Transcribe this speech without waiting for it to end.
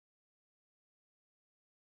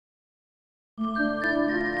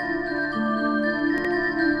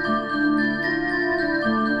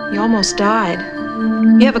almost died.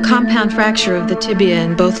 You have a compound fracture of the tibia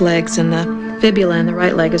in both legs, and the fibula in the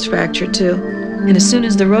right leg is fractured too. And as soon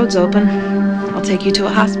as the road's open, I'll take you to a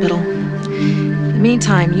hospital. In the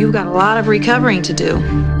meantime, you've got a lot of recovering to do.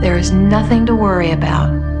 There is nothing to worry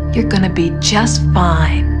about. You're gonna be just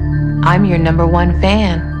fine. I'm your #1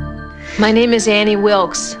 fan. My name is Annie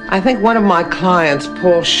Wilkes. I think one of my clients,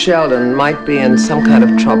 Paul Sheldon, might be in some kind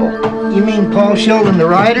of trouble. You mean Paul Sheldon, the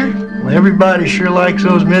writer? Well, everybody sure likes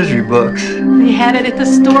those misery books. They had it at the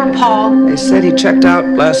store, Paul. They said he checked out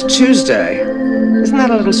last Tuesday. Isn't that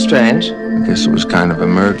a little strange? I guess it was kind of a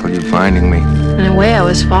miracle you finding me. In a way, I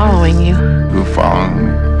was following you. You were following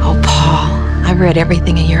me? Oh, Paul, I've read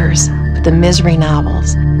everything of yours, but the misery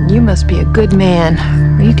novels. You must be a good man,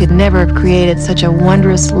 or you could never have created such a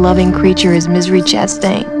wondrous, loving creature as Misery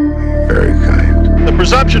Chastain. Very kind. The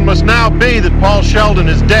presumption must now be that Paul Sheldon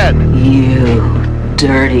is dead. You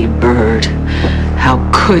dirty bird. How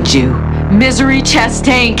could you? Misery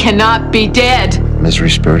Chastain cannot be dead. Misery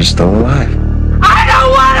Spirit is still alive. I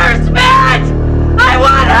don't want her spirit! I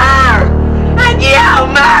want her! And you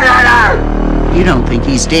murdered her! You don't think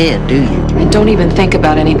he's dead, do you? And don't even think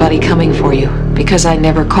about anybody coming for you, because I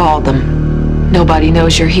never called them. Nobody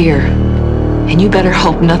knows you're here. And you better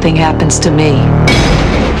hope nothing happens to me.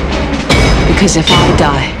 Because if I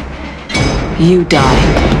die, you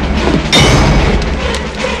die.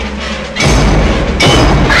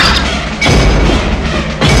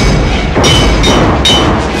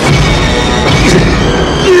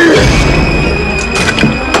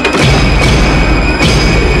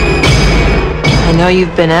 I know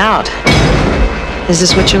you've been out. Is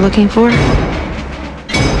this what you're looking for?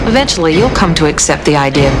 Eventually, you'll come to accept the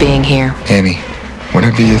idea of being here. Annie,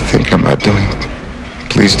 whatever you're thinking about doing,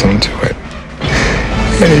 please don't do it.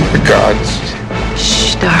 Annie, for God's...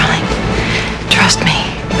 Shh, darling. Trust me.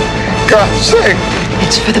 God's sake!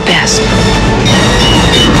 It's for the best.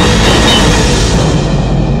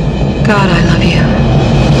 God, I love you.